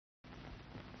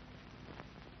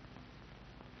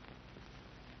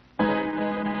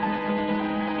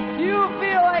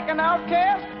an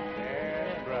outcast?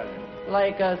 Yes, brother.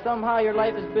 Like somehow your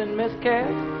life has been miscast?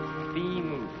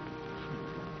 Be-movie.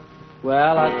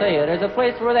 Well, I'll tell you, there's a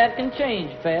place where that can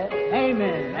change, Pat.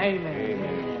 Amen.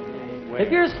 Amen.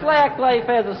 If your slack life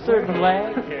has a certain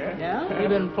lack, Yeah? you've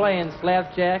been playing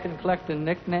slapjack and collecting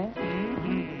knickknacks,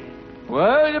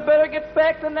 well, you better get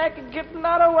back the neck and getting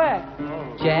out of whack.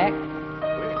 Jack,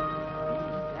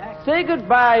 say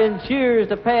goodbye and cheers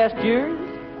to past years,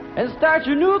 and start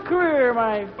your new career,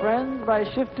 my friends, by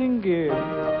shifting gears.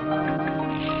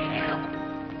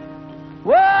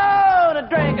 Whoa, the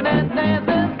drinking and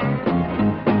dancing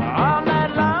all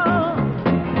night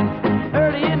long,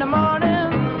 early in the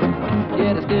morning,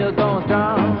 yet it's still going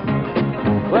strong.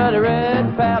 Well, the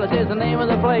Red Palace is the name of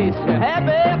the place.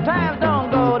 Happy times don't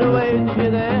go to waste,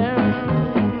 you there.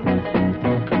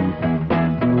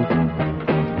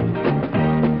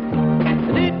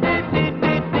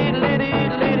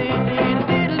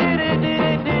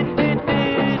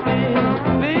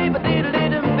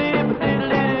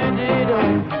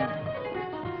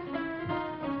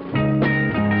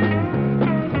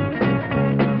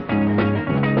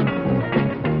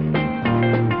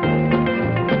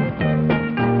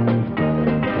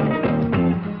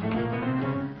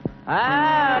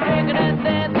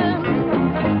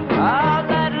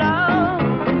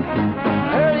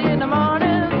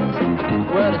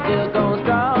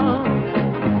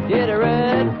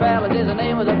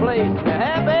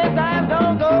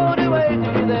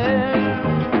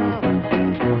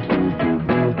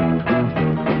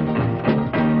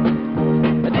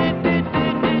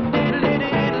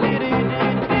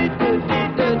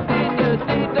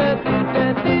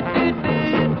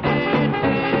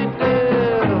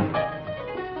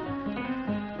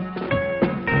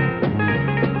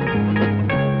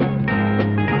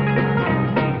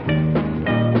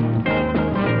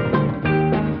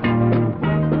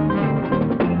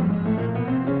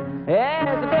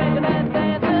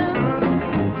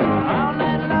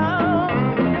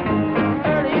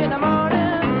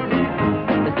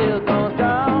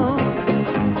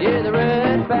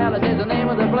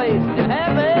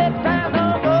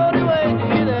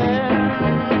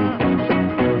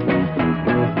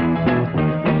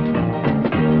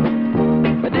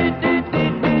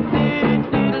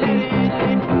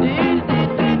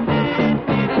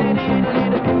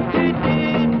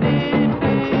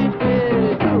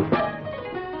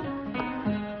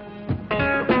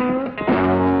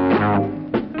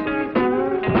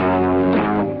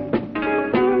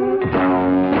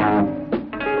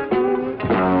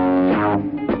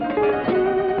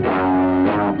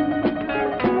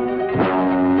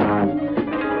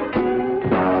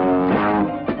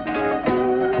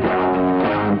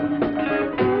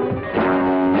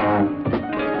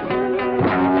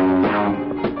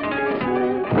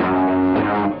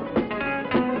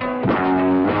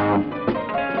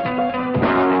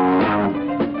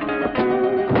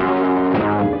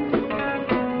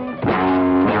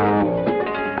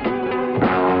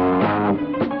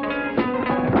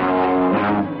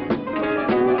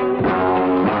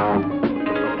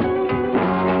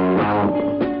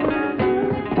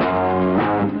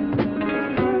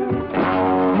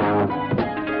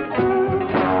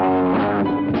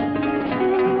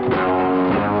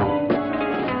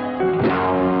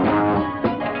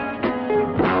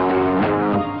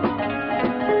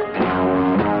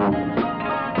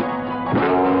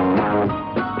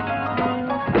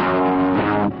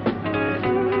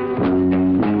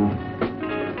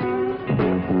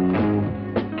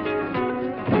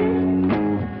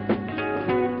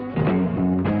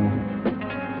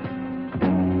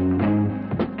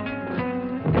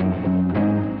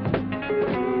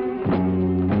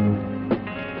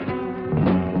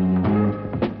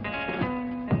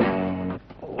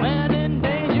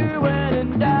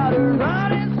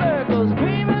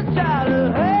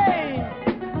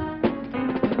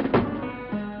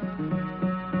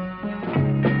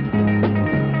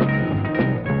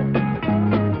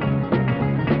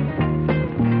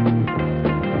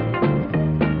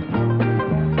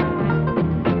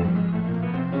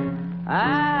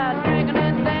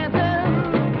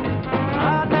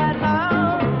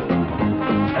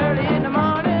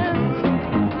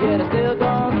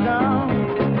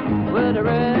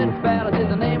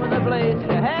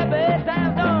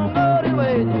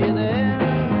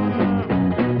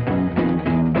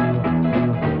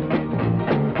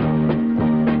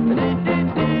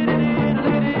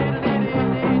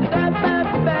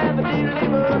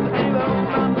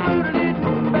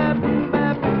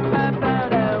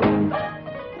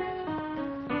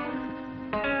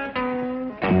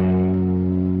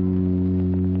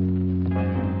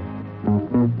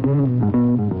 Mm-hmm.